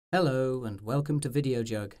Hello and welcome to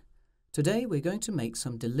Videojug. Today we're going to make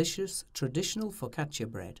some delicious traditional focaccia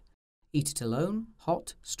bread. Eat it alone,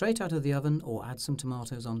 hot, straight out of the oven, or add some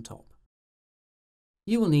tomatoes on top.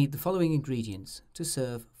 You will need the following ingredients to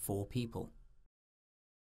serve 4 people.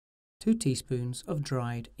 2 teaspoons of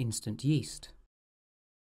dried instant yeast,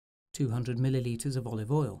 200 milliliters of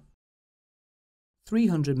olive oil,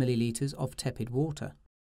 300 milliliters of tepid water,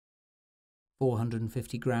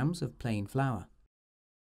 450 grams of plain flour,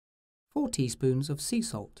 4 teaspoons of sea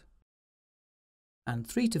salt, and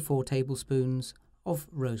 3 to 4 tablespoons of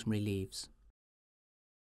rosemary leaves.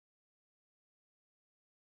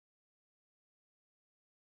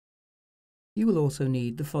 You will also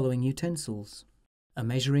need the following utensils: a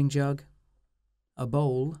measuring jug, a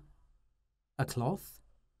bowl, a cloth,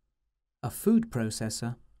 a food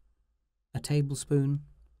processor, a tablespoon,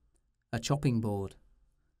 a chopping board,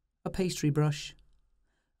 a pastry brush,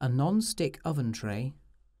 a non-stick oven tray,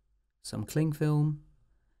 some cling film,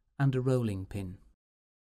 and a rolling pin.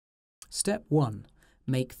 Step 1.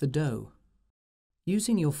 Make the dough.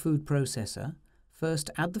 Using your food processor, first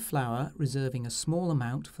add the flour, reserving a small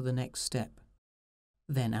amount for the next step.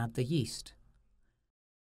 Then add the yeast.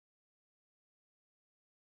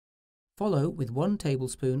 Follow with 1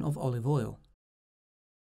 tablespoon of olive oil.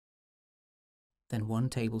 Then 1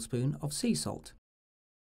 tablespoon of sea salt.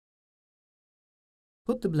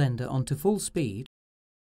 Put the blender onto full speed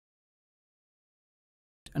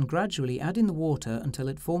and gradually add in the water until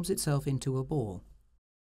it forms itself into a ball.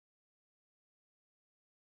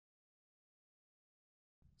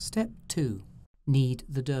 Step 2. Knead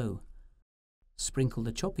the dough. Sprinkle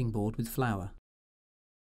the chopping board with flour.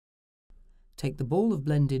 Take the ball of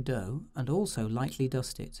blended dough and also lightly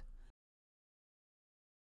dust it.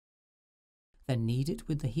 Then knead it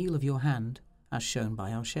with the heel of your hand, as shown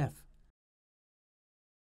by our chef.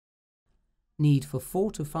 Knead for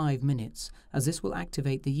 4 to 5 minutes, as this will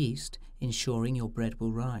activate the yeast, ensuring your bread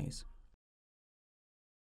will rise.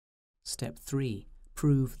 Step 3.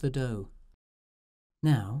 Prove the dough.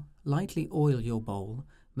 Now, lightly oil your bowl,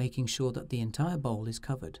 making sure that the entire bowl is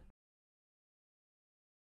covered.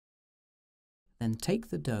 Then take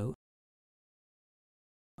the dough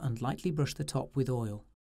and lightly brush the top with oil.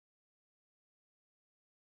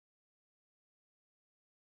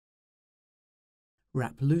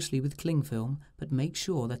 Wrap loosely with cling film, but make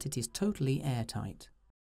sure that it is totally airtight.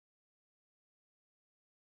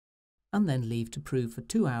 And then leave to prove for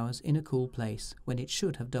 2 hours in a cool place, when it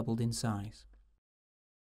should have doubled in size.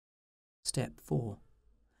 Step 4.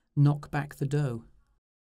 Knock back the dough.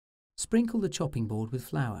 Sprinkle the chopping board with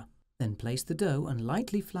flour. Then place the dough and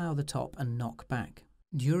lightly flour the top and knock back.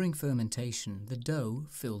 During fermentation, the dough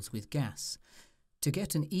fills with gas. To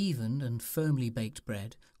get an even and firmly baked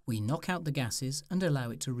bread, we knock out the gases and allow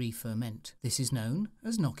it to re-ferment. This is known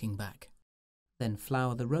as knocking back. Then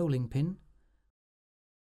flour the rolling pin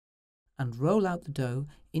and roll out the dough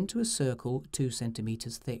into a circle 2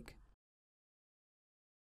 centimeters thick.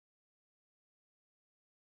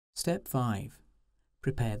 Step 5.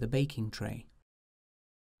 Prepare the baking tray.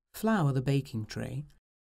 Flour the baking tray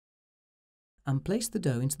and place the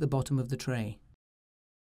dough into the bottom of the tray.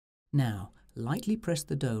 Now, lightly press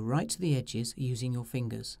the dough right to the edges using your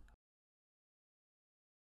fingers.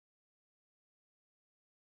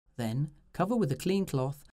 Then, cover with a clean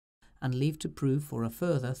cloth and leave to prove for a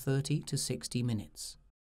further 30 to 60 minutes.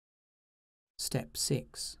 Step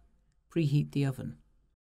 6. Preheat the oven.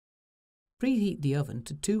 Preheat the oven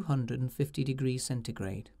to 250 degrees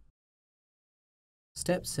centigrade.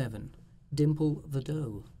 Step 7. Dimple the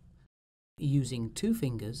dough. Using 2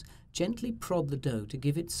 fingers, gently prod the dough to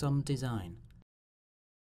give it some design.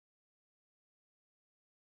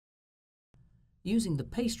 Using the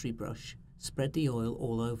pastry brush, spread the oil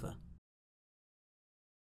all over.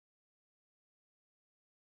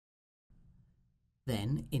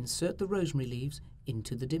 Then insert the rosemary leaves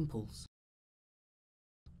into the dimples.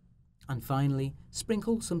 And finally,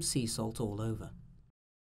 sprinkle some sea salt all over.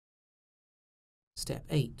 Step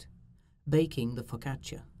 8. Baking the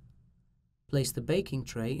focaccia. Place the baking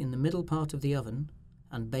tray in the middle part of the oven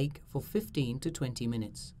and bake for 15 to 20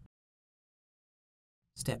 minutes.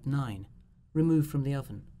 Step 9. Remove from the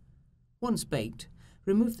oven. Once baked,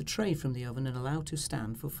 remove the tray from the oven and allow to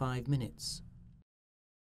stand for 5 minutes.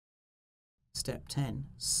 Step 10.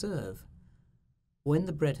 Serve. When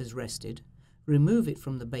the bread has rested, remove it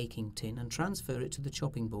from the baking tin and transfer it to the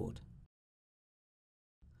chopping board.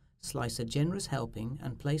 Slice a generous helping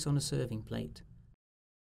and place on a serving plate.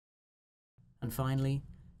 And finally,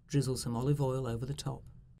 drizzle some olive oil over the top.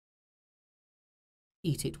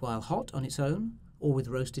 Eat it while hot on its own or with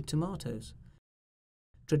roasted tomatoes.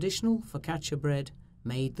 Traditional focaccia bread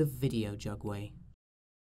made the Videojug way.